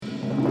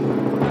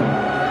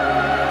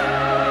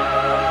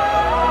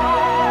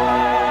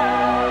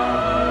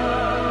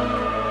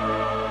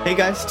Hey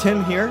guys,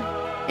 Tim here.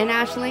 And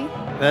Ashley.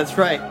 That's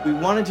right. We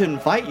wanted to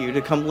invite you to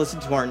come listen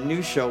to our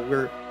new show.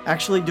 We're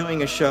actually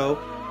doing a show,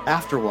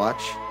 Afterwatch,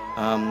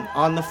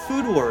 on the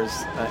Food Wars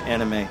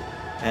anime.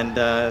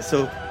 And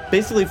so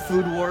basically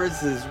Food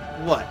Wars is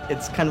what?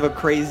 It's kind of a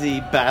crazy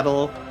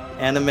battle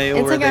anime.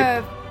 It's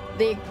like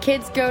the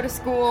kids go to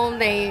school,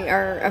 they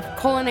are a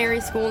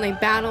culinary school, and they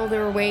battle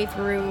their way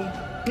through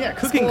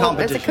cooking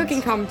competition. It's a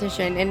cooking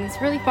competition, and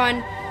it's really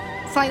fun,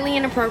 slightly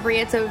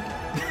inappropriate, so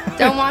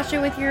don't watch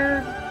it with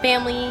your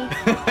family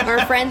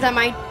or friends that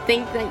might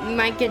think that you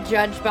might get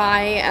judged by,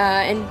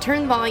 and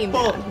turn the volume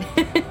down.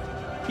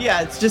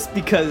 Yeah, it's just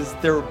because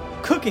they're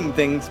cooking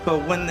things, but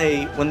when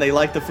they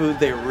like the food,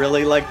 they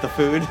really like the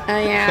food.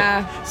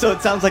 Yeah. So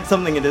it sounds like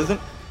something it isn't.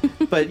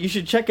 But you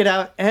should check it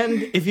out,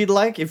 and if you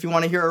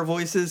want to hear our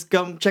voices,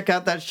 come check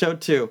out that show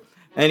too.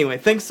 Anyway,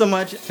 thanks so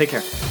much. Take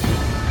care.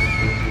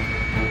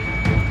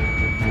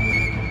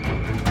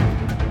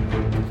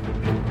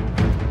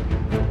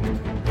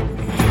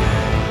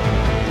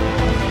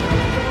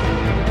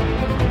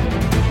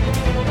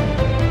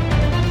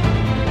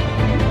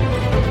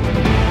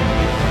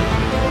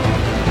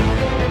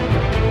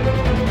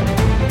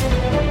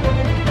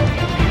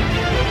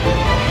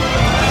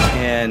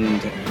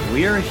 And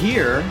we're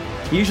here.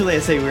 Usually I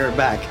say we're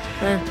back.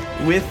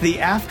 With the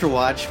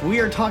Afterwatch, we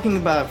are talking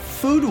about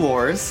Food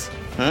Wars.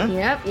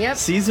 Yep.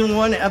 Season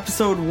 1,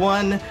 Episode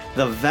 1,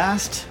 The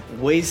Vast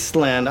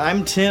Wasteland.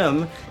 I'm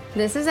Tim.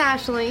 This is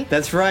Ashley.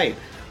 That's right.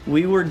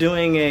 We were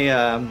doing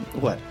a,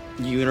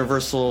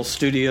 Universal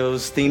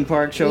Studios theme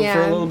park show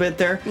for a little bit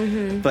there.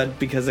 Mm-hmm. But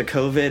because of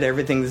COVID,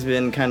 everything's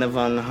been kind of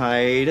on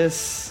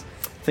hiatus.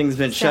 Things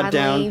been shut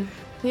down.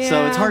 Yeah.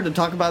 So it's hard to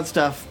talk about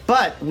stuff.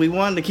 But we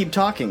wanted to keep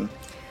talking.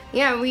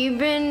 Yeah, we've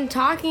been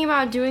talking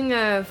about doing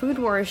a Food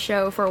Wars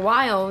show for a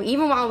while,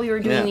 even while we were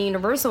doing the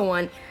Universal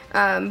one.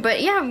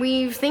 But yeah,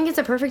 we think it's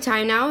a perfect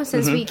time now,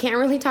 since we can't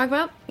really talk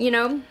about, the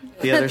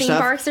other theme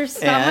stuff. parks. There's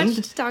And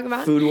much to talk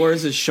about. Food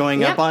Wars is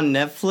showing up on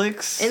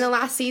Netflix. And the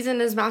last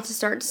season is about to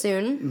start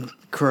soon.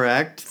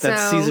 Correct.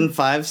 That's season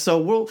 5.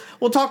 So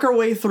we'll talk our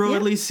way through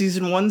at least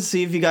season 1,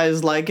 see if you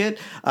guys like it.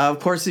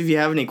 Of course, if you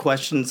have any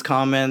questions,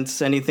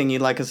 comments, anything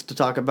you'd like us to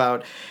talk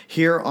about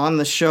here on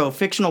the show,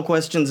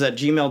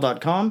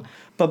 fictionalquestions@gmail.com.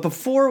 But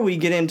before we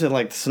get into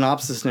the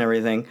synopsis and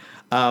everything,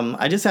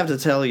 I just have to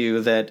tell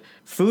you that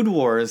Food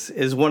Wars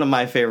is one of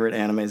my favorite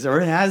animes,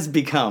 or it has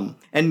become.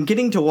 And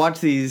getting to watch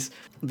the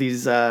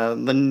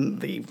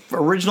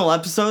original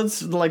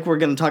episodes, like we're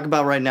going to talk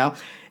about right now,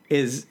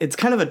 it's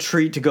kind of a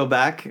treat to go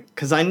back,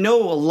 because I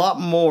know a lot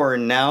more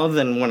now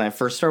than when I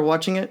first started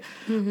watching it.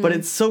 Mm-hmm. But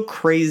it's so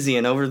crazy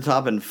and over the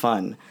top and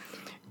fun.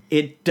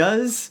 It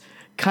does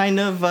kind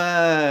of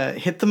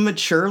hit the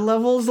mature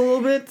levels a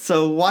little bit,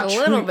 so watch a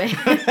little bit.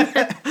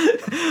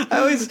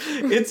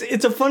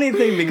 It's a funny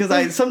thing,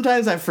 because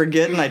sometimes I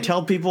forget and I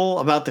tell people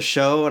about the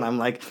show and I'm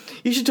like,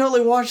 you should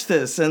totally watch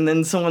this, and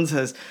then someone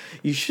says,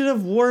 you should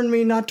have warned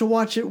me not to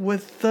watch it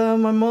with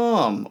my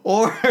mom,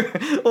 or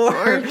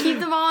keep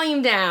the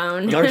volume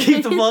down,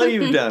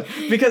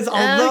 because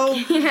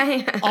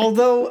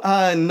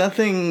although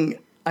nothing,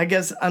 I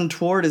guess,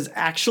 untoward is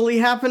actually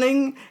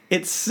happening,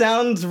 it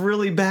sounds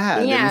really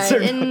bad. It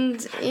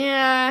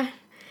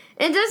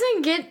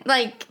doesn't get,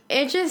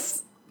 it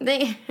just,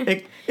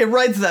 It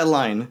rides that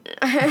line.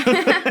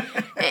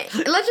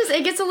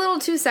 It gets a little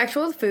too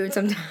sexual with food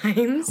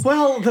sometimes.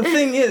 Well, the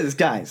thing is,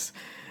 guys,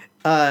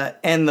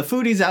 and the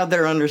foodies out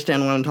there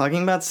understand what I'm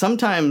talking about,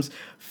 sometimes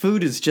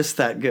food is just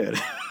that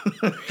good.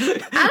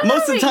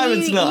 Most of the time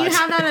it's not. You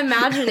have that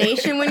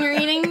imagination when you're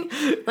eating.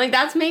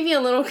 That's maybe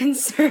a little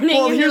concerning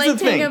if here's you're the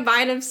taking thing. a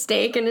bite of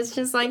steak and it's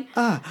just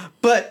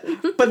But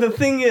the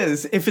thing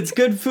is, if it's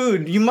good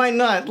food, you might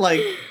not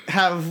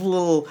have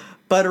little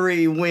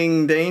buttery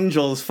winged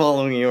angels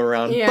following you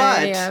around.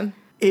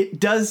 It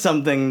does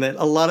something that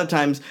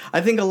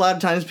I think a lot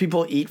of times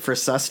people eat for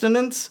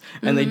sustenance,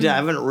 and they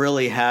haven't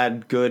really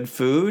had good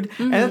food.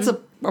 And that's a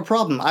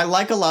problem. I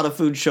like a lot of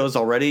food shows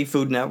already,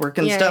 Food Network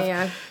and stuff.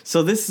 Yeah.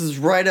 So this is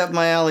right up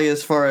my alley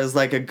as far as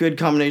a good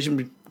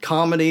combination of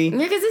comedy. Yeah,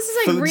 because this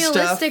is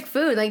realistic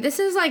food. This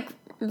is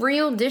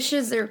real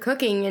dishes they're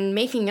cooking and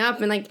making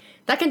up, and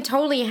that can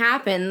totally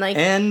happen.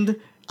 And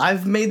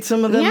I've made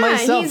some of them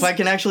myself. I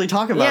can actually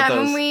talk about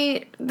those. Yeah,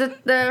 when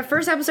the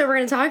first episode we're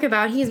going to talk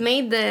about, he's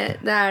made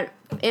that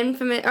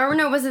infamous... Or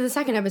no, was it the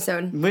second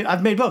episode?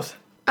 I've made both.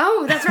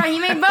 Oh, that's right,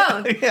 you made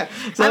both. Yeah.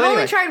 So I've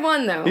only tried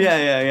one, though.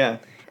 Yeah.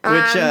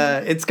 Which,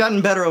 it's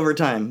gotten better over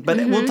time. But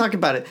we'll talk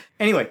about it.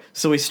 Anyway,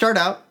 so we start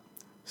out.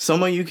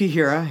 Soma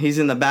Yukihira, he's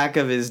in the back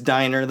of his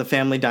diner, the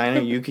family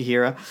diner,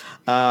 Yukihira.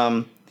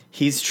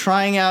 He's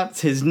trying out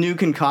his new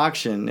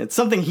concoction. It's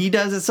something he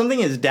does. It's something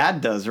his dad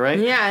does, right?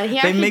 Yeah, he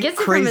actually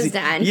gets it from his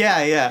dad.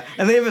 Yeah.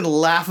 And they even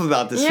laugh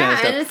about this kind of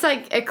stuff. Yeah,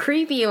 and it's a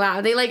creepy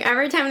laugh. They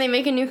every time they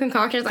make a new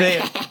concoction,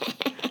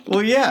 it's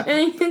Well, yeah.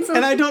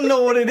 And I don't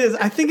know what it is.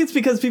 I think it's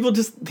because people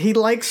he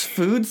likes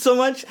food so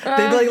much,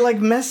 they like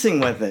messing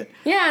with it.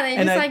 Yeah, they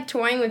just like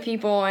toying with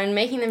people and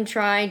making them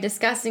try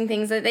disgusting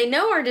things that they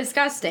know are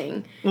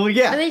disgusting. Well,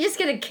 yeah. But they just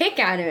get a kick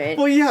out of it.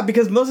 Well, yeah,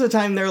 because most of the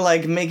time they're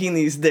like making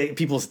these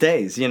people's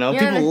days, you know?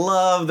 Yeah, people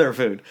love their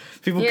food.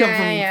 People come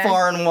from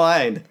far and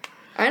wide.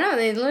 I know,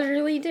 they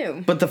literally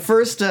do. But the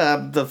first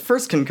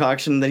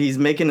concoction that he's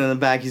making in the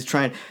back, he's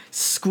trying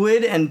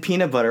squid and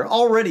peanut butter.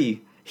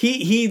 Already,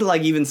 he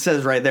like even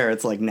says right there,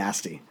 it's like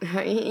nasty.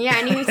 Yeah,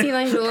 and you see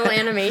like the little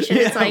animation.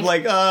 Yeah, it's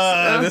like,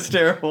 that's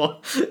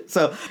terrible.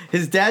 So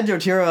his dad,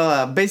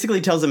 Jotaro,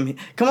 basically tells him,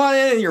 come on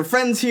in, your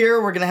friend's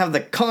here, we're going to have the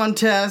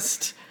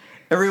contest.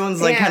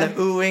 Everyone's like kind of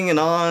oohing and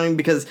awing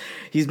because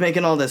he's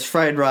making all this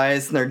fried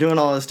rice and they're doing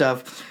all this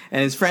stuff.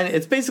 And his friend,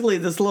 it's basically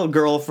this little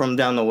girl from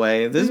down the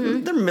way.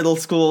 They're middle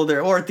school,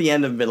 or at the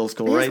end of middle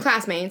school, right? His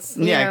classmates.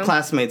 Yeah,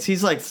 classmates.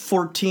 He's like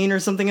 14 or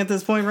something at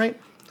this point, right?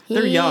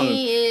 They're young.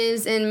 He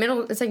is in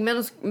middle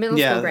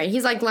school grade.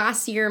 He's like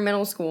last year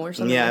middle school or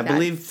something like that. Yeah, I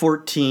believe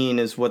 14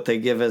 is what they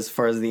give as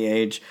far as the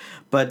age.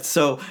 But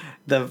so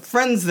the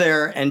friend's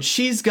there, and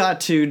she's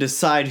got to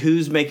decide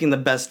who's making the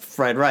best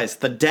fried rice,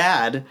 the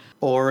dad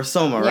or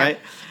Soma, right?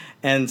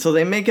 And so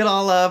they make it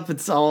all up.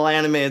 It's all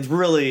anime. It's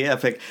really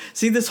epic.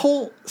 See, this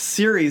whole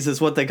series is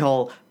what they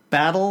call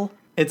battle.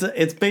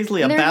 It's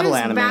basically a battle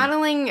anime. They're just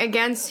battling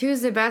against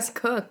who's the best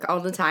cook all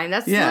the time.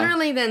 That's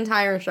literally the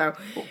entire show.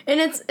 And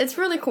it's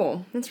really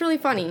cool. It's really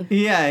funny.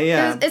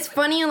 Yeah. It's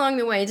funny along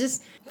the way. It's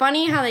just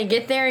funny how they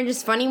get there and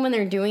just funny when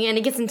they're doing it. And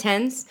it gets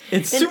intense.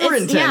 It's super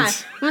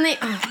intense. Yeah. When they...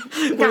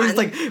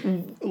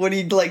 when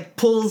he like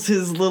pulls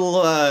his little...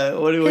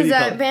 what do you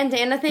call it?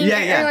 Bandana thing?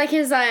 Yeah. Or like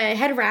his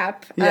head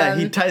wrap. Yeah,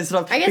 he ties it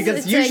up. I guess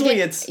because usually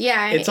it's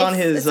on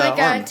his It's like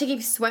arm. to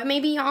keep sweat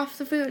maybe off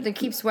the food. To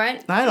keep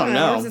sweat. I don't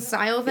know. It's a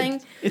style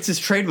thing. It's his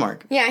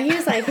trademark. Yeah, he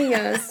goes...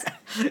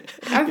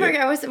 I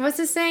forgot, what's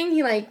his saying?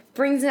 He like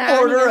brings it out.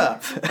 Order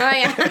up. Oh,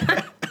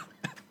 yeah.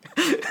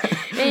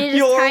 And he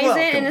just ties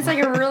it, and it's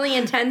like a really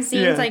intense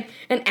scene. It's like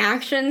an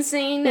action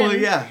scene. Well,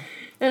 yeah.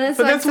 And it's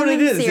but like that's what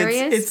it is.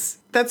 Serious.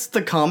 That's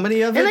the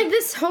comedy of it. And like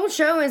this whole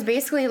show is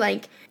basically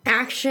like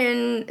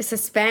action,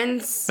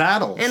 suspense,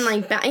 battles, and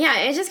like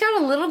it just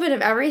got a little bit of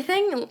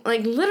everything,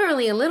 like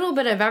literally a little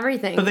bit of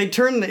everything. But they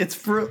turn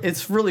it's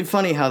really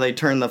funny how they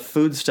turn the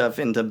food stuff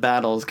into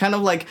battles, kind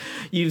of like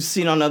you've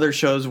seen on other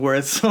shows where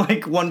it's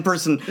like one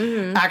person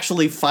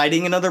actually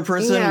fighting another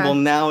person. Yeah. Well,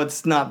 now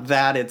it's not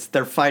that; it's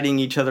they're fighting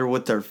each other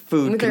with their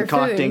food,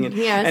 concocting, and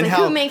it's like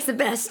who makes the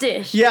best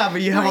dish. Yeah,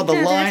 but you have all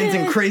the lines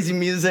and crazy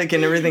music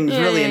and everything's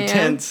really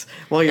intense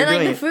while you're doing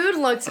it. And like the food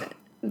looks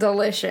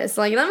delicious.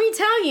 Like, let me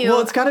tell you.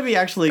 Well, it's got to be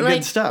actually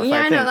good stuff. Yeah,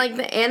 I think. know. Like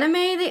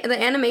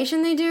the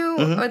animation they do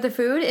with the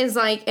food is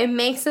like it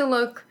makes it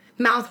look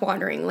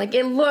mouthwatering. Like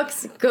it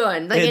looks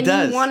good. Like it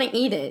does. You want to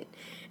eat it.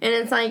 And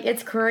it's like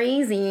it's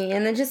crazy,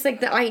 and then just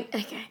like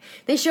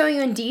they show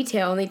you in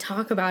detail, and they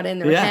talk about it in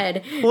their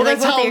head. Well, and,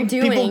 that's what how they're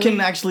doing. People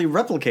can actually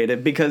replicate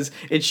it because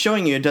it's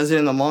showing you. It does it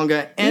in the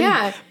manga,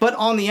 but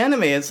on the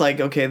anime, it's like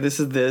okay, this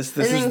is this,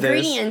 this is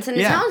ingredients, and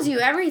it tells you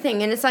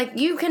everything, and it's like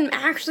you can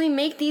actually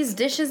make these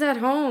dishes at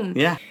home.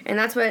 Yeah, and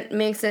that's what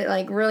makes it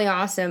like really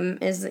awesome.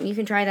 Is you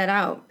can try that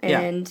out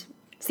and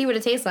see what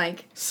it tastes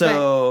like.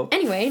 So but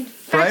anyway,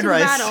 fried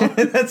rice.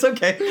 That's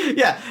okay.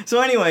 Yeah. So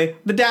anyway,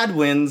 the dad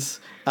wins.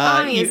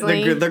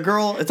 Obviously. The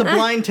girl, it's a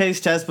blind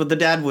taste test, but the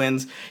dad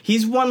wins.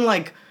 He's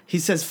won he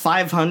says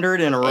 500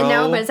 in a row.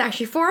 No, but it's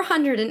actually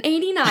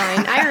 489.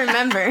 I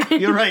remember.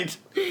 You're right.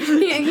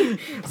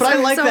 But I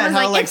like that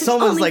how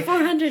someone's like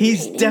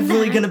he's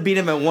definitely going to beat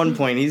him at one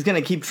point. He's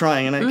going to keep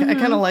trying, and I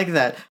kind of like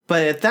that.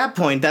 But at that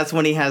point, that's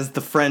when he has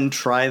the friend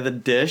try the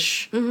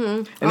dish.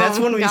 And that's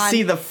when we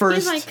see the first...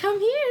 He's like, come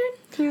here.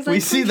 He's like, we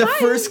see the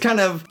first kind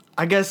of,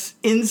 I guess,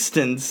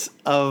 instance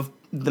of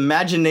the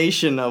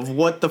imagination of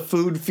what the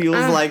food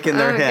feels like in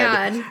their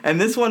head. God.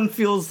 And this one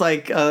feels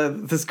like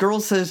this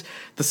girl says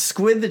the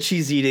squid that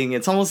she's eating,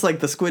 it's almost like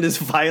the squid is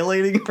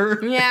violating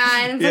her.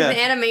 Yeah, and it's like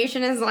the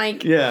animation is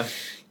like... Yeah.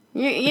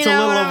 It's a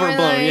little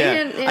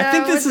overblown, I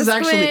think this is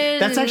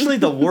that's actually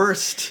the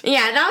worst.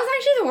 Yeah, that was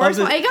actually the worst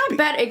one. It got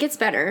better. It gets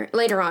better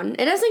later on.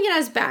 It doesn't get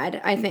as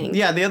bad, I think.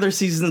 Yeah, the other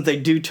seasons, they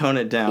do tone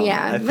it down.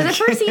 Yeah, but the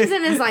first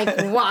season is, like,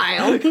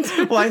 wild.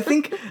 Well, I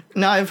think,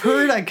 now I've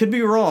heard, I could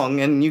be wrong,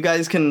 and you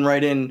guys can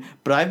write in,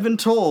 but I've been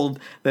told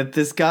that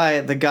this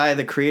guy,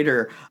 the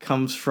creator,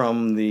 comes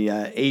from the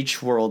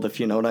H world,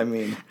 if you know what I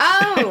mean.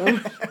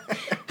 Oh!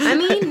 I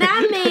mean,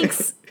 that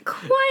makes...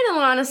 quite a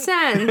lot of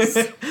sense.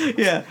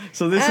 Yeah,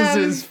 so this is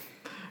his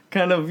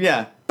kind of,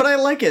 but I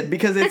like it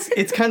because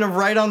it's kind of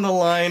right on the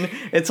line.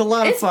 It's a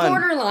lot of fun. It's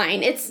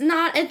borderline. It's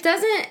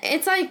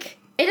like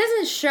it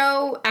doesn't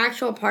show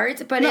actual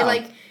parts, but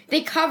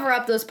they cover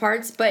up those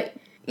parts, but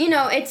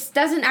it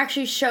doesn't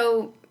actually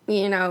show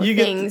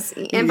things.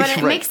 But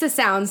it makes the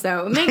sounds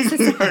though. It makes the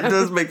sounds. It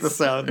does make the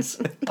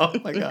sounds. Oh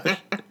my gosh.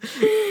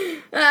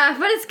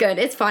 But it's good.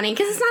 It's funny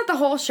because it's not the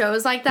whole show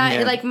is like that.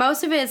 Yeah. Like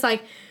most of it is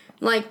like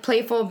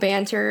playful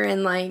banter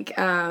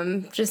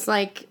and just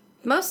like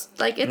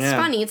it's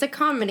funny. It's a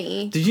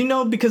comedy. Did you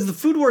know, because the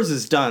Food Wars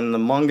is done, the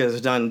manga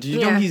is done, did you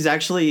know he's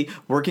actually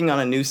working on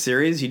a new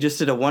series? He just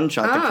did a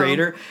one-shot, the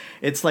creator.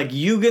 It's like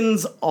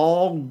Yugen's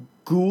All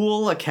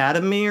Ghoul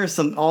Academy or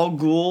some All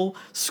Ghoul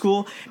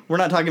School. We're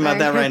not talking about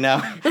that right now.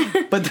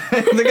 But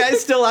the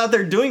guy's still out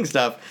there doing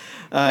stuff.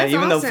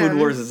 Even though Food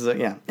Wars is,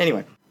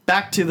 Anyway,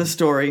 back to the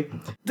story.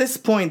 This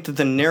point that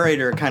the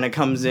narrator kind of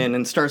comes in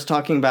and starts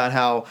talking about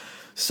how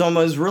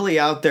Soma's really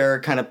out there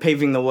kind of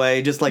paving the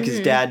way, just like his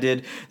dad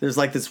did. There's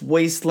like this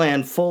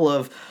wasteland full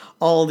of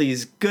all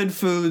these good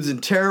foods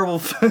and terrible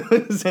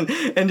foods and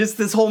just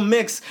this whole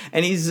mix.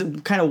 And he's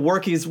kind of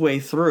working his way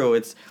through.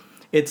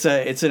 It's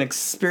an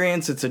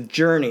experience. It's a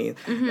journey.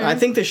 I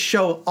think the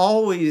show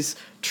always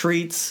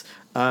treats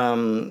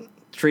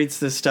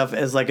this stuff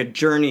as like a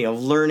journey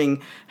of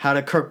learning how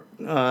to cook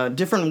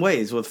different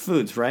ways with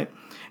foods, right?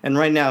 And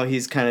right now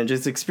he's kind of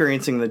just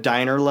experiencing the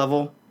diner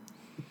level.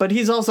 But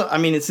he's also, I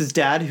mean, it's his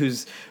dad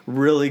who's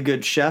really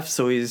good chef,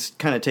 so he's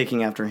kind of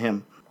taking after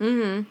him.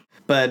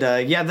 But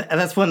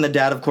that's when the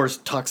dad, of course,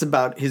 talks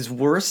about his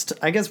worst,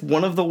 I guess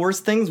one of the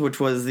worst things, which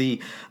was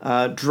the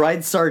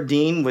dried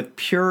sardine with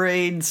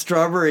pureed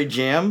strawberry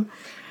jam,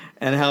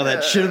 and how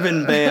that should have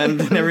been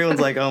banned. And everyone's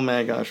like, oh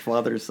my gosh,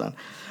 father's son.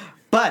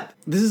 But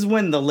this is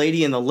when the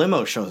lady in the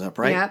limo shows up,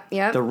 right?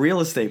 Yep. The real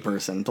estate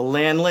person, the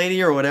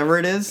landlady or whatever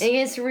it is. It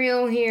gets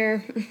real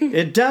here.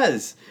 It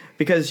does.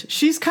 Because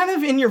she's kind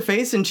of in your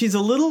face, and she's a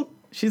little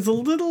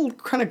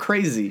kind of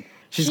crazy.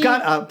 She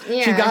got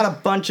a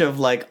bunch of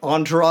like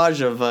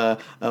entourage of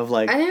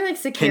like I think like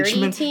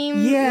security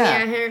team.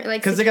 Yeah,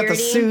 because they got the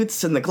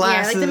suits and the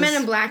glasses. Yeah, like the Men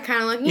in Black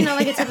kind of look,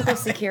 like a typical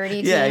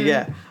security team.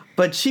 Yeah.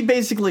 But she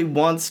basically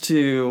wants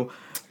to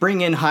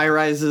bring in high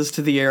rises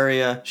to the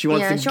area. She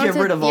wants to get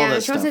rid of all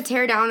this stuff. She wants to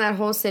tear down that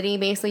whole city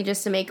basically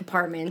just to make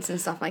apartments and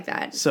stuff like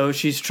that. So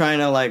she's trying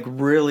to like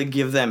really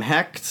give them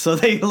heck so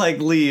they like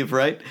leave,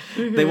 right?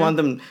 They want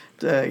them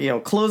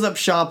to, close up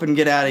shop and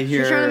get out of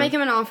here. She's trying to make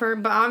him an offer,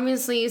 but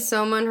obviously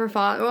Soma and her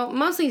father, well,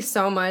 mostly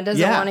Soma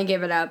doesn't want to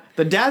give it up.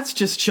 The dad's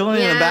just chilling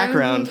in the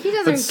background. He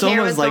doesn't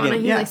care what's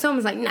going on.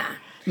 Soma's like, nah.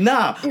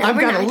 No, I'm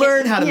going to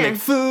learn how to make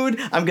food.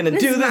 I'm going to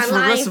do this for the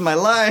rest of my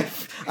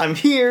life. I'm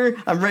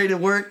here. I'm ready to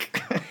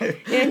work.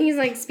 And he's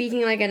like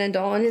speaking like an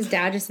adult, and his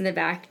dad just in the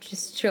back,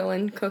 just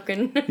chilling,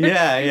 cooking.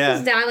 Yeah.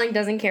 His dad like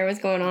doesn't care what's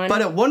going on. But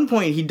at one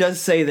point, he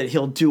does say that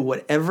he'll do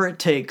whatever it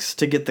takes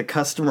to get the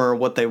customer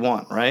what they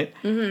want, right?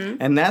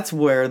 And that's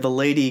where the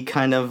lady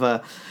kind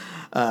of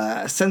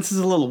senses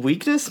a little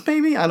weakness,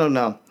 maybe? I don't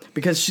know.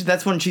 Because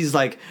that's when she's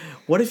like,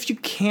 what if you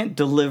can't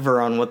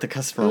deliver on what the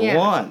customer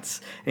wants?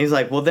 And he's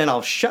like, well, then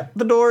I'll shut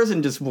the doors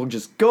and we'll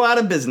just go out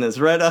of business,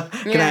 right?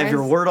 Can I have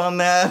your word on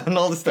that? And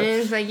all this stuff. And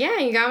it's like, yeah,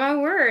 you got my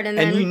word. And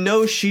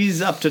then,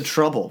 she's up to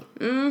trouble.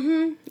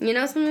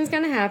 Something's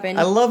going to happen.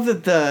 I love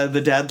that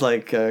the dad,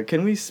 like,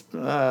 can we,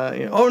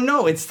 oh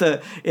no,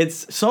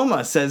 it's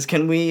Soma says,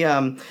 can we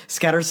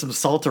scatter some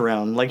salt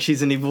around? Like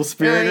she's an evil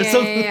spirit or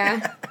something.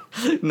 Yeah.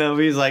 No,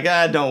 he's like,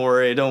 don't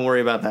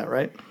worry about that,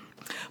 right?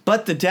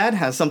 But the dad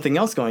has something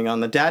else going on.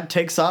 The dad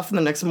takes off in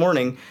the next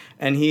morning,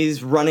 and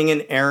he's running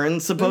an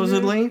errand,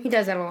 supposedly. He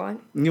does that a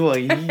lot. Well,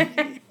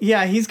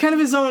 he's kind of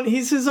his own.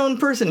 He's his own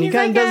person. He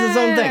kind of does his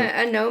own thing.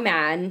 A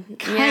nomad.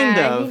 Kind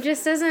of. He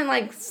just doesn't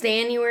like stay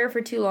anywhere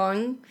for too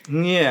long.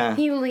 Yeah.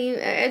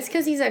 It's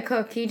because he's a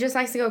cook. He just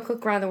likes to go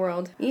cook around the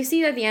world. You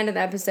see at the end of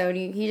the episode,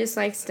 he just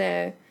likes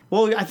to.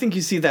 Well, I think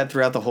you see that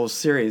throughout the whole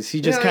series. He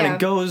just kind of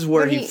goes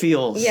where he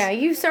feels. Yeah,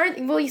 you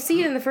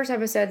see it in the first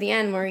episode at the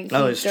end where he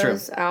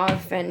goes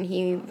off and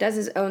he does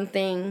his own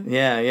thing.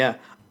 Yeah.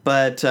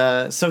 But,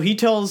 so he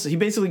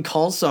basically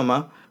calls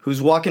Soma,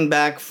 who's walking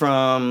back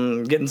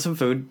from getting some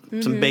food,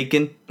 some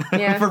bacon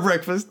for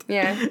breakfast.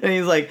 Yeah. And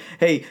he's like,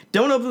 hey,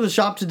 don't open the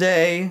shop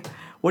today.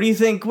 What do you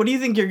think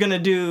you're going to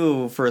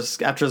do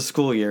after the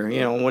school year?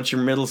 Once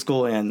your middle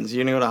school ends?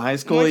 You're going to go to high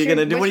school? What are you going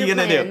to do?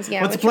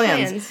 Yeah, what's the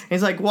plans? And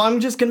he's like, well,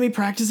 I'm just going to be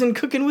practicing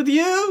cooking with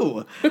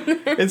you.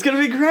 It's going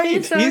to be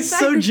great. He's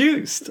so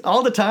juiced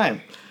all the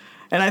time.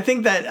 And I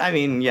think that,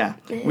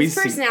 his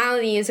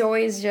personality is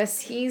always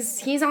just,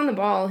 he's on the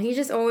ball. He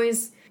just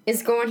always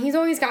is going, he's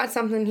always got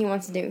something he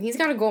wants to do. He's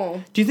got a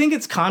goal. Do you think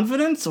it's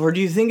confidence, or do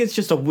you think it's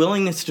just a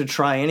willingness to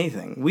try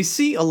anything? We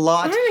see a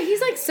lot. I don't know, he's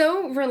like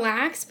so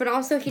relaxed, but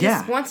also he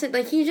just wants it,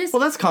 like he just...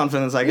 Well, that's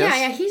confidence, I guess.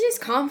 Yeah, he's just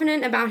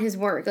confident about his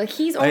work. Like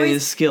he's always...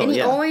 his skill, and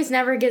he always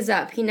never gives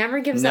up. He never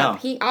gives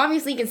up. He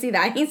obviously can see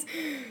that. He's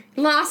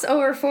lost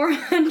over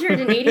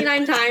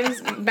 489 times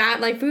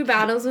food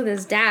battles with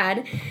his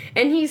dad,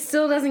 and he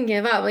still doesn't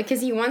give up, like,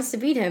 because he wants to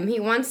beat him. He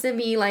wants to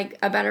be like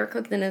a better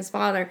cook than his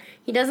father.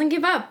 He doesn't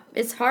give up.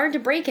 It's hard to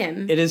break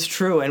him. It is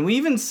true, and we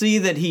even see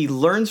that he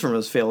learns from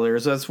his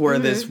failures. That's where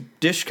this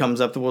dish comes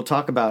up that we'll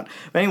talk about.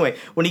 But anyway,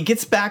 when he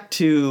gets back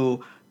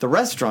to the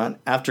restaurant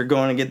after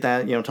going to get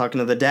that, talking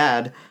to the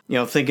dad,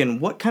 thinking,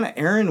 what kind of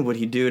errand would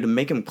he do to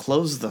make him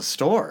close the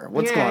store?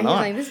 What's going on?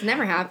 Like, this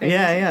never happened.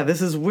 Yeah,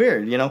 this is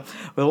weird,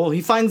 Well,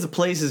 he finds the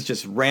place is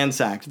just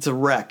ransacked. It's a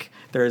wreck.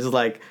 There's,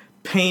 like,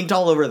 paint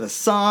all over the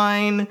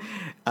sign.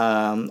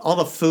 All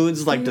the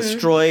food's like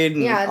destroyed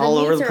and all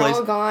over the place. Yeah, the meats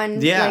are all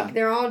gone. Yeah. Like,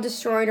 they're all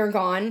destroyed or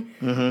gone.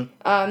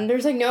 Mm-hmm.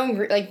 There's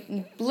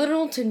like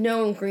little to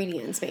no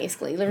ingredients,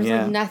 basically. There's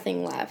like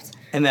nothing left.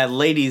 And that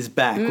lady's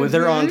back with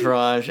her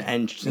entourage,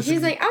 and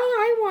she's like, "Oh,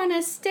 I want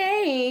a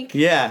steak."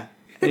 Yeah.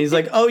 And he's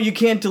like, "Oh, you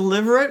can't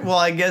deliver it? Well,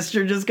 I guess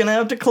you're just gonna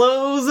have to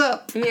close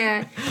up."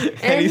 Yeah.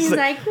 And he's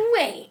like,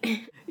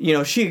 "Wait." You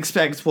know, she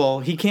expects, well,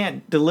 he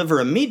can't deliver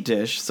a meat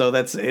dish, so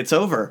it's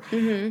over.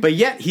 Mm-hmm. But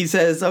yet he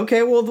says,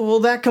 "Okay, well, will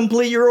that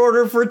complete your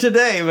order for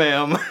today,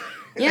 ma'am?"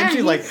 Yeah, and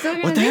she's like,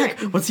 "What the heck?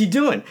 What's he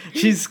doing?"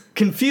 She's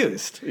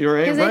confused,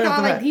 right? Because they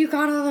thought, like, you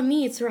got all the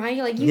meats, right?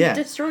 Like, you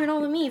destroyed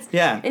all the meats.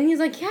 Yeah. And he's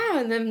like, "Yeah."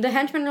 And the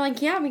henchmen are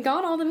like, "Yeah, we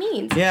got all the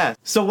meats." Yeah.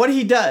 So what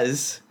he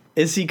does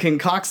is he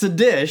concocts a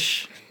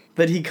dish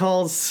that he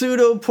calls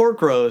pseudo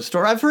pork roast,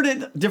 or I've heard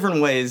it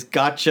different ways: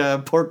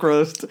 gotcha pork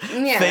roast,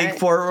 fake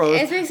pork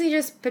roast. It's basically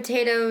just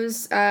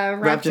potatoes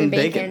wrapped in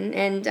bacon.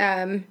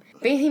 And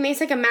he makes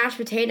like a mashed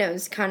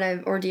potatoes kind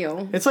of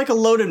ordeal. It's like a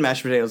loaded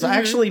mashed potatoes. I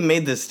actually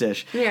made this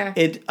dish.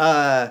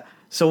 Yeah.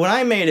 So when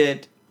I made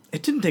it,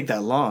 it didn't take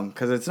that long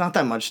because it's not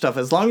that much stuff.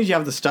 As long as you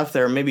have the stuff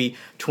there, maybe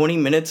 20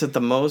 minutes at the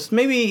most.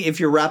 Maybe if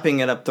you're wrapping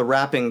it up, the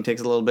wrapping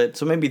takes a little bit,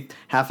 so maybe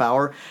half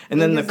hour.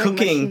 And then the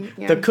cooking,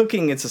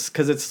 it's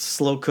because it's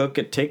slow cook,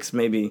 it takes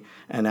maybe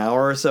an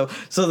hour or so.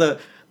 So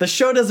the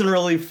show doesn't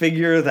really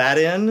figure that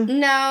in.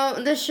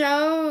 No, the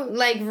show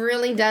like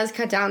really does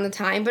cut down the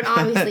time, but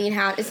obviously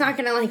it's not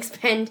gonna like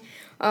spend.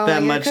 Oh,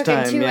 that much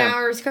time. 2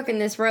 hours cooking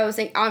this roast.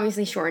 Like,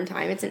 obviously short in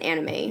time. It's an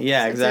anime.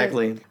 Yeah,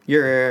 exactly.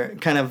 You're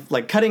kind of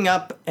like cutting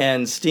up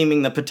and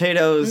steaming the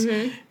potatoes.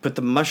 Mm-hmm. Put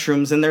the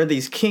mushrooms in there.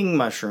 These king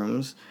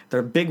mushrooms.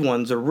 They're big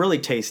ones. They're really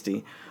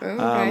tasty.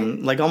 Okay.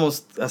 Like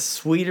almost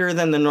sweeter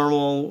than the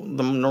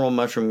normal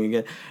mushroom you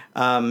get.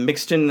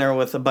 Mixed in there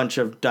with a bunch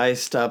of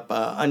diced up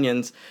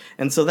onions.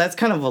 And so that's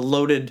kind of a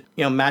loaded,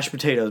 mashed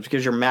potatoes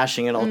because you're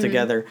mashing it all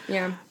together.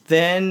 Yeah.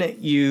 Then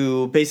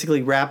you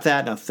basically wrap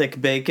that in a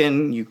thick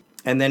bacon.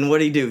 And then what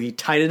did he do? He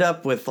tied it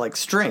up with like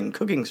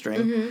cooking string.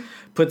 Mm-hmm.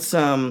 Put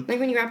some... Like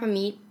when you wrap a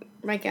meat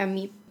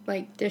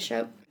dish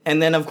up.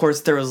 And then, of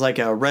course, there was like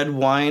a red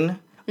wine.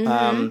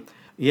 Mm-hmm.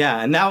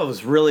 And that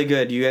was really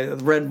good. You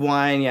had red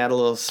wine, you add a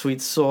little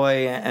sweet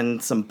soy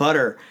and some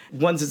butter.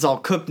 Once it's all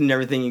cooked and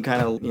everything, you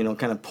kind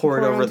of pour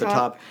it over the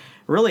top. It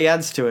really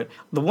adds to it.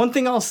 The one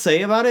thing I'll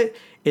say about it,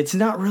 it's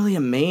not really a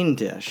main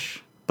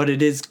dish, but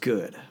it is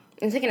good.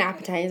 It's like an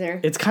appetizer.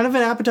 It's kind of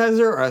an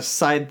appetizer or a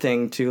side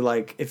thing to,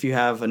 like, if you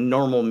have a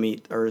normal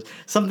meat or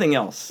something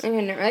else.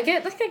 Like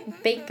a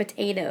baked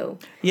potato.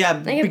 Yeah,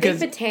 like a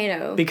baked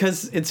potato.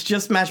 Because it's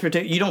just mashed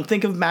potato. You don't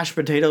think of mashed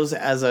potatoes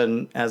as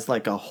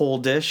like a whole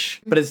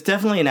dish, but it's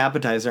definitely an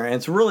appetizer, and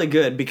it's really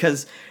good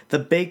because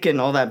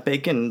all that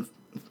bacon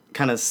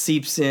kind of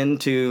seeps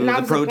into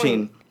the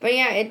protein. But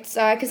yeah, it's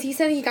because he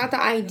said he got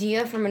the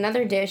idea from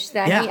another dish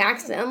that he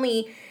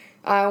accidentally...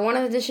 one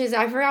of the dishes,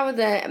 I forgot what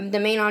the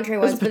main entree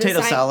was. It was a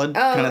potato salad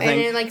kind of thing. And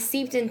it like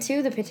seeped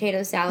into the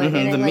potato salad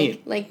and then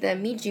like the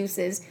meat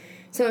juices.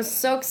 So it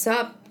soaks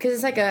up, because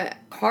it's like a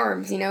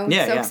carbs,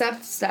 soaks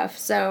up stuff.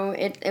 So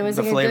it was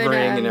the like flavoring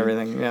a good, and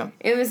everything, yeah.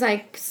 It was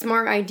like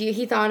smart idea.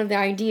 He thought of the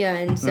idea,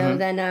 and so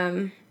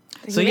then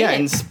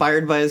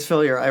inspired by his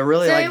failure. I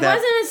really like that.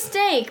 So it wasn't a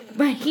steak,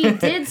 but he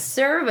did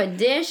serve a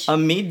dish. A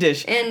meat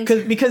dish. And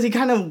because he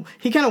kind of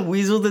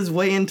weaseled his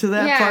way into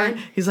that part.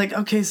 He's like,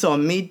 okay, so a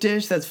meat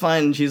dish, that's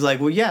fine. And she's like,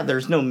 well, yeah,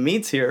 there's no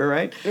meats here,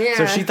 right? Yeah.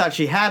 So she thought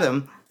she had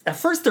him. At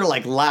first, they're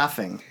like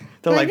laughing.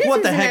 They're like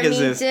what the heck is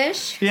this?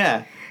 Dish.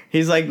 Yeah.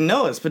 He's like,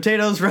 no, it's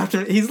potatoes wrapped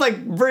in... He's like,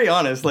 very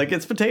honest, like,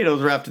 it's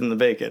potatoes wrapped in the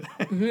bacon.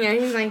 Yeah,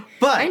 he's like,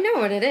 but I know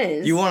what it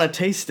is. You want to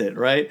taste it,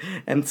 right?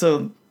 And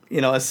so...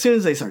 as soon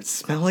as they start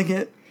smelling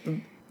it...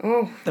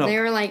 they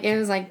were like,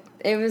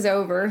 it was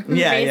over.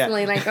 Yeah,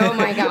 basically, like, oh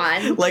my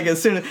God. Like,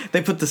 as soon as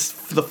they put the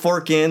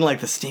fork in, like,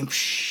 the steam...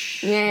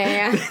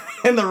 Yeah.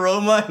 And the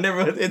aroma, and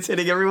it's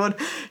hitting everyone.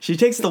 She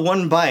takes the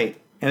one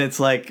bite, and it's,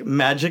 like,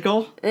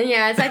 magical.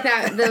 Yeah, it's like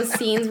those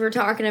scenes we're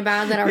talking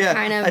about that are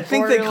kind of I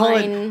think they call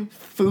it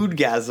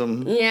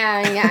foodgasm.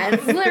 Yeah,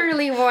 it's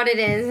literally what it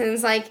is. And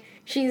it's like...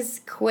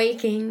 She's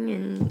quaking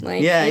and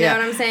like, know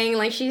what I'm saying?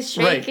 Like she's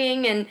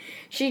shaking and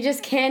she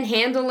just can't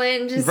handle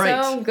it and just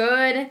so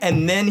good.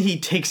 And then he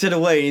takes it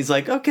away. He's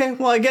like, okay,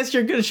 well, I guess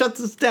you're going to shut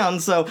this down.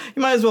 So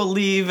you might as well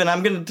leave and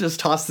I'm going to just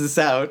toss this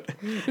out.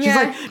 She's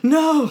like,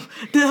 no.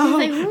 He's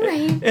like,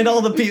 right. And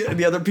all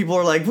the other people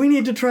are like, we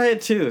need to try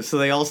it too. So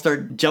they all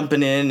start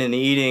jumping in and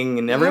eating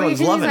and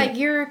everyone's loving it. He's like,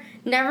 you're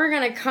never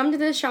going to come to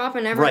this shop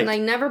and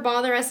never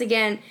bother us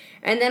again.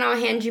 And then I'll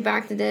hand you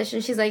back the dish.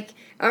 And she's like,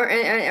 or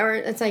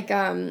it's like,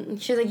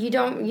 she's like, you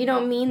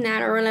don't mean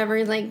that or whatever.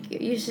 He's like,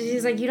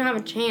 she's like, you don't have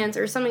a chance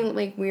or something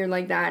like weird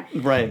like that.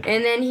 Right.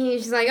 And then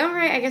she's like, all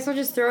right, I guess I'll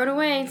just throw it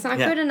away. It's not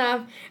good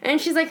enough. And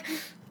she's like,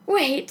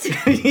 wait.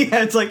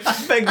 Yeah, it's like,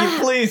 I beg you,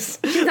 please.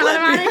 She thought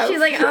about it. She's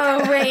like,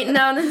 oh, wait,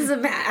 no, this is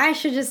I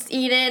should just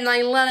eat it and,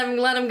 like, let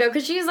him go.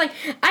 Because she's like,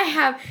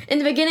 in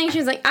the beginning, she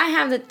was like, I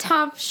have the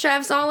top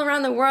chefs all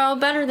around the world,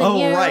 better than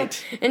you. Oh,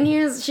 right. And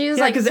she was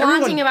like,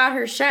 flaunting about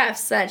her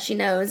chefs that she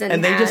knows.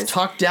 And they just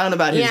talk down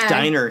about his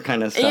diner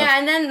kind of stuff. Yeah,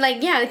 and then,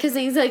 like, because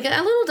he's, like,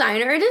 a little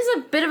diner. It is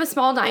a bit of a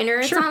small diner.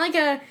 It's not like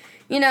a...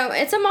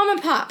 it's a mom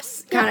and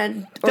pop's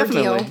kind of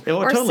ordeal.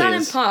 Or totally son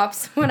and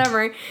pops,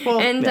 whatever. Well,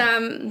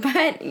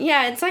 but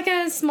it's like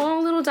a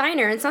small little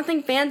diner. It's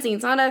nothing fancy.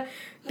 It's not a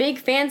big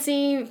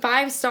fancy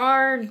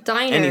 5-star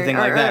diner. Anything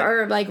like that.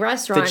 Or like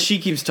restaurant. That she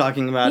keeps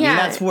talking about. Yeah. And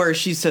that's where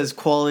she says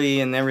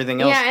quality and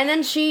everything else. Yeah, and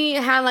then she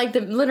had like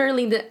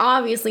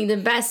obviously the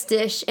best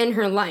dish in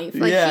her life.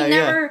 Like she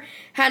never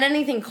had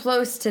anything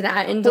close to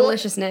that in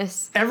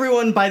deliciousness.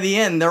 Everyone, by the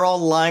end, they're all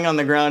lying on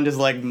the ground just,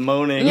 like,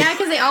 moaning. Yeah,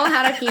 because they all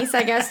had a piece,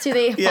 I guess, too.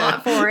 They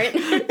fought for it.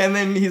 And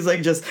then he's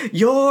like,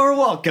 you're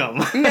welcome.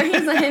 Yeah, he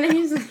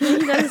does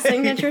a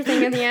signature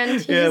thing at the end.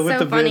 He's just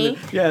so funny.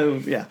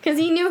 Yeah. Because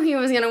he knew he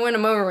was going to win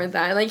him over with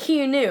that. Like,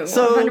 he knew.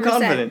 So 100%.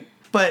 confident.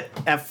 But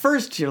at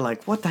first, you're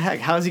like, what the heck?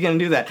 How is he going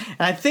to do that? And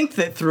I think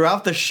that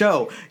throughout the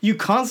show, you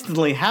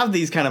constantly have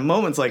these kind of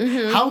moments like,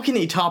 how can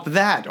he top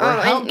that? Or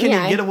how can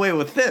he get away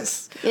with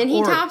this? And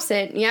he tops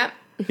it, yep.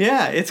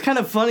 Yeah, it's kind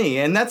of funny.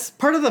 And that's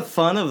part of the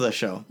fun of the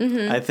show,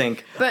 I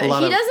think. But he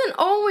doesn't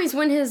always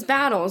win his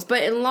battles,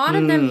 but a lot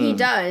of them he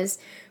does.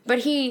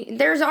 But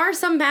there are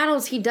some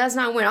battles he does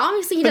not win.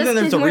 Obviously, he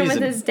doesn't win with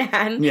his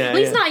dad. Yeah, at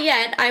least not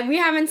yet. We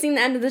haven't seen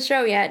the end of the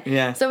show yet.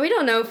 Yeah. So we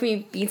don't know if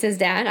he beats his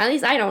dad. At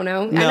least I don't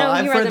know. No,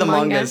 I've read the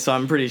manga, so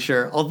I'm pretty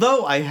sure.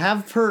 Although I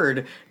have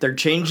heard they're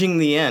changing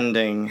the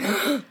ending.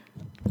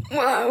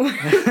 Whoa.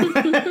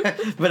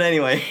 But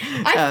anyway.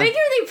 I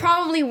figure they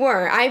probably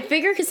were. I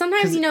figure because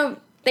sometimes,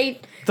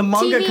 the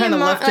manga kind of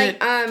left it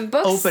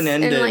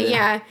open-ended.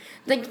 And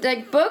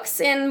like books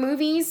and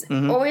movies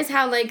always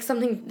have like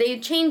something, they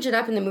change it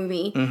up in the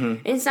movie.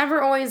 It's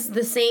never always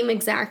the same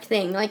exact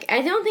thing. Like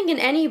I don't think in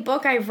any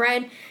book I've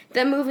read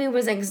the movie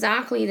was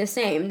exactly the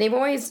same. They've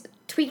always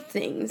tweaked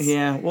things.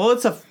 Yeah, well,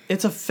 it's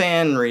a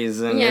fan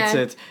reason.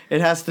 Yeah.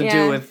 It has to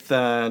do with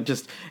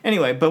just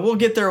anyway. But we'll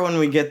get there when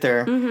we get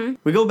there.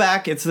 We go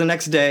back. It's the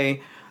next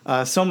day.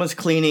 Soma's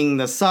cleaning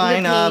the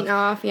sign paint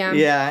off,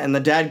 Yeah, and the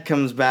dad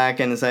comes back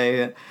and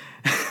say,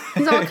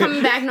 he's all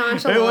coming back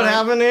nonchalant. Hey, what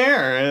happened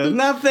here?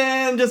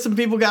 Nothing. Just some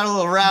people got a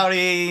little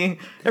rowdy.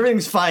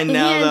 Everything's fine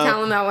now, though. He didn't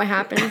tell him about what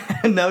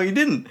happened. No, he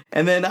didn't.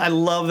 And then I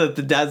love that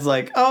the dad's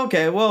like, oh,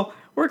 okay, well,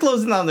 we're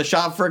closing down the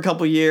shop for a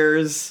couple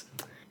years.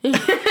 And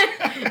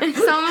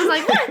someone's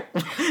like, what?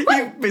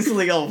 He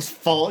basically almost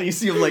fall. You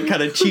see him like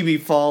kind of chibi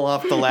fall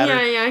off the ladder.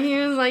 Yeah. He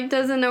was like,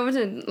 doesn't know what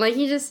to, like,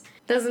 he just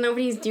doesn't know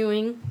what he's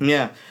doing.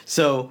 Yeah.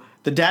 So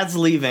the dad's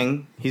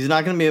leaving. He's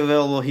not going to be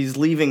available. He's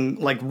leaving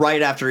like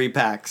right after he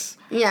packs.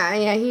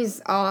 Yeah.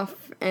 He's off.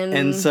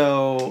 And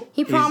so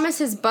he promised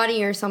his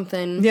buddy or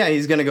something. Yeah,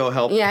 he's going to go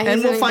help. Yeah.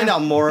 And we'll find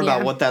out more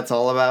about what that's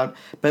all about.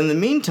 But in the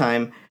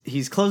meantime,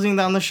 he's closing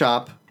down the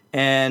shop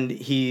and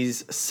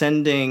he's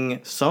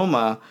sending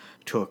Soma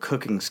to a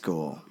cooking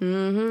school.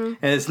 And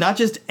it's not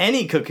just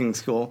any cooking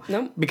school.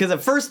 Nope. Because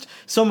at first,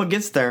 Soma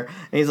gets there,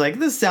 and he's like,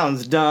 this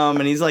sounds dumb,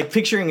 and he's like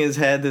picturing in his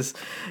head this,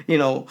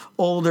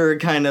 older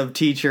kind of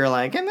teacher,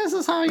 like, and this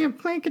is how you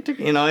make it,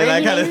 and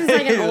that kind of thing. He's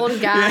like an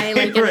old guy,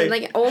 right.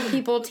 like old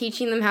people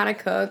teaching them how to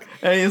cook.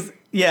 And he's,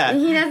 yeah,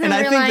 and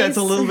I think that's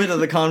a little bit of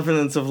the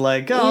confidence of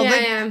like,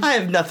 I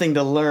have nothing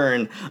to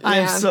learn.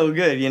 I'm so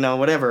good,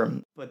 whatever.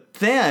 But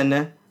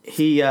then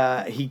he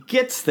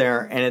gets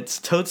there, and it's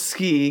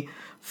Totsuki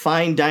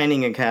Fine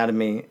Dining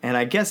Academy, and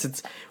I guess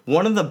it's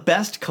one of the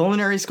best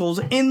culinary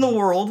schools in the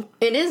world.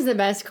 It is the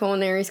best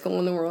culinary school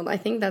in the world. I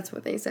think that's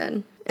what they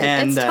said.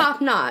 And it's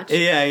top notch.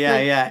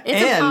 Yeah.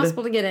 It's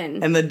impossible to get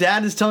in. And the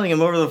dad is telling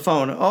him over the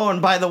phone, oh, and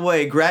by the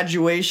way,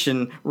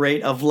 graduation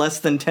rate of less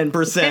than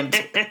 10%.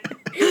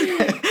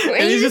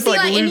 And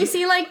you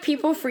see like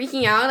people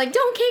freaking out, like,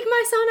 don't kick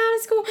my son out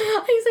of school.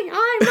 He's like,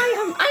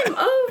 I'm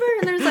over.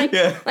 And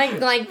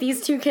there's like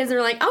these two kids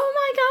are like, oh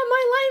my god,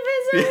 my life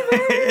is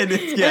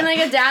over. And like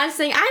a dad's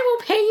saying, I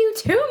will pay you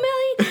 $2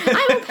 million.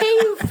 I will pay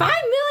you $5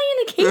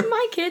 million to keep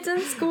my kids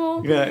in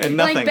school. Yeah, and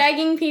nothing. Like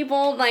begging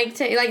people,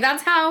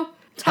 that's how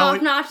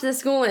top notch the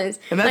school is.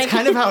 And that's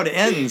kind of how it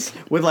ends,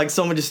 with like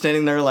someone just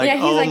standing there like,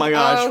 oh my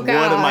gosh, what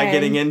am I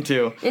getting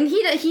into? And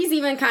he's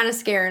even kind of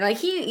scared. Like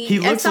he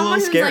looks a little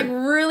scared. Who's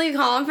like really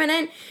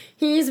confident,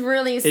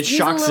 it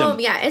shocks him.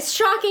 Yeah, it's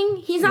shocking.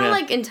 He's not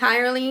like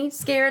entirely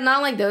scared,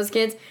 not like those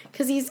kids,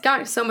 because he's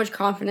got so much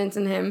confidence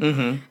in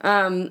him.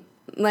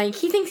 Like,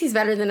 he thinks he's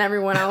better than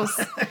everyone else.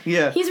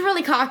 Yeah. He's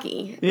really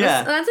cocky.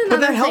 Yeah. That's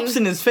another But that helps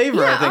in his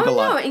favor, I think, a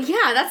lot. No.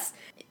 Yeah, that's...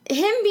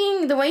 Him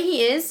being the way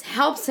he is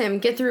helps him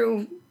get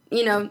through,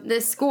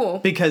 this school.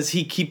 Because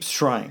he keeps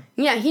trying.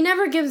 Yeah, he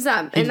never gives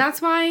up. And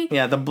that's why...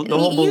 Yeah, the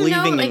whole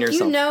believing in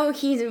yourself.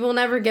 He will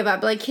never give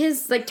up. Like,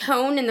 his,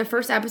 tone in the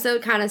first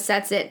episode kind of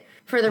sets it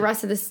for the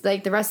rest of this,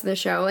 the rest of the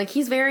show. Like,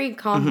 he's very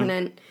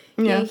confident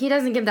Yeah. He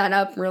doesn't give that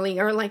up, really,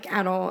 or, like,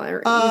 at all,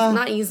 or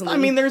not easily. I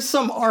mean, there's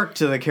some arc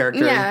to the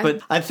characters,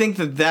 but I think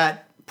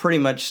that pretty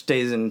much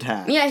stays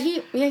intact. Yeah,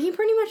 he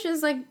pretty much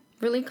is, like,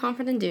 really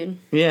confident dude.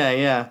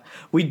 Yeah.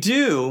 We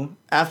do,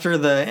 after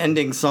the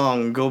ending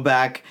song, go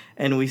back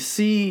and we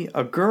see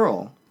a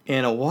girl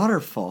in a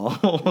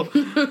waterfall,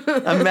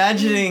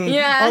 imagining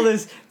all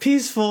this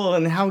peaceful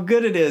and how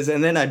good it is,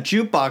 and then a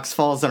jukebox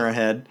falls on her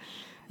head,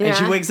 and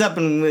she wakes up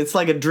and it's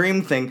like a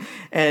dream thing,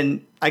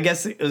 and I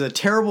guess it was a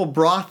terrible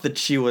broth that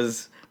she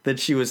was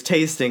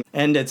tasting,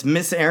 and it's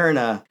Miss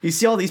Erina. You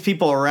see all these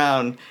people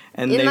around,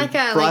 and they like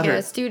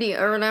a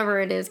studio or whatever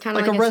it is, kind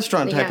of like a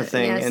restaurant type of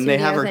thing, and they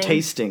have her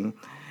tasting,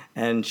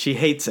 and she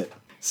hates it.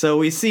 So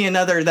we see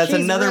another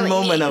really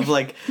moment of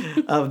like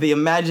of the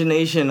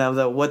imagination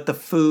of what the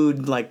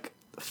food like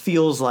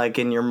feels like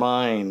in your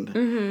mind.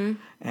 Mm-hmm.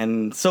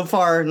 And so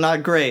far,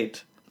 not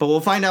great, but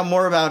we'll find out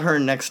more about her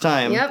next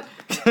time. Yep.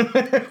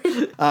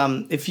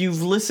 If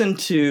you've listened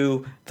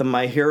to the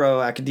My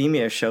Hero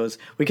Academia shows,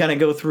 we kind of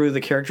go through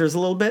the characters a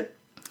little bit.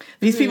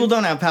 These people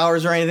don't have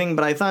powers or anything,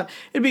 but I thought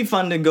it'd be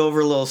fun to go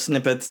over little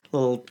snippets,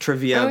 little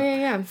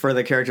trivia for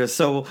the characters.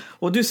 So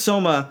we'll do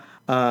Soma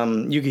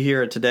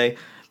Yukihira today.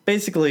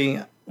 Basically,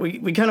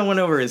 we kind of went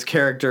over his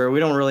character.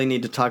 We don't really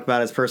need to talk about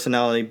his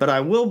personality, but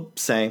I will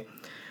say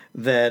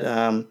that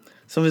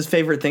some of his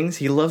favorite things,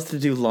 he loves to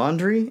do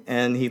laundry,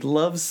 and he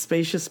loves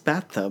spacious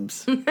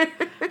bathtubs.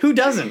 Who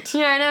doesn't?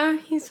 Yeah, I know.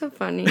 He's so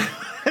funny.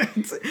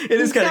 It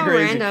is kind of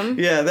crazy. Random.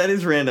 Yeah, that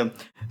is random.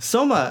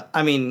 Soma,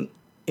 I mean,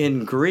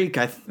 in Greek,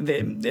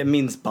 it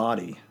means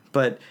body.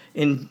 But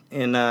in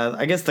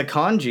I guess the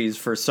kanjis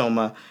for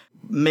Soma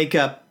make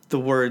up the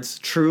words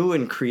true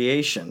and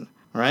creation,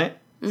 right?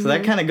 Mm-hmm. So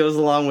that kind of goes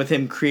along with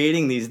him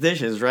creating these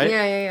dishes, right?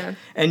 Yeah.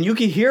 And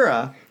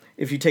Yukihira,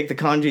 if you take the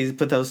kanjis,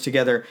 put those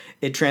together,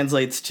 it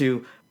translates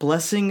to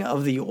blessing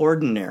of the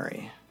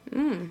ordinary.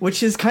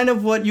 Which is kind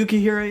of what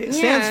Yukihira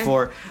stands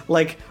for.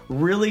 Like,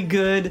 really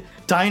good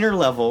diner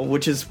level,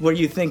 which is what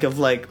you think of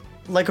like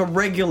a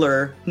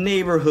regular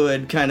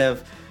neighborhood kind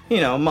of,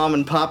 mom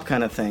and pop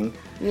kind of thing.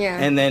 Yeah.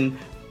 And then,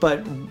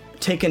 but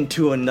taken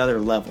to another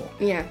level.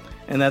 Yeah.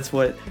 And that's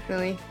what...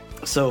 Really.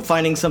 So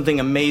finding something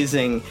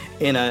amazing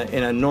in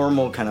a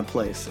normal kind of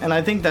place. And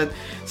I think that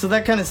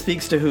kind of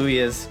speaks to who he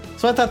is.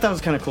 So I thought that was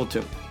kind of cool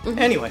too. Mm-hmm.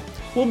 Anyway,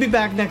 we'll be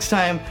back next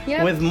time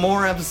with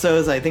more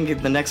episodes. I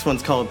think the next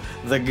one's called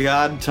The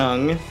God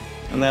Tongue.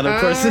 And that, of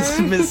course, is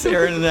Miss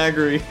Erina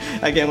Nagari.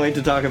 I can't wait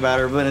to talk about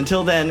her. But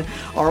until then,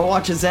 our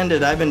watch has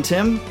ended. I've been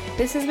Tim.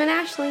 This has been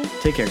Ashley.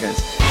 Take care,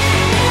 guys.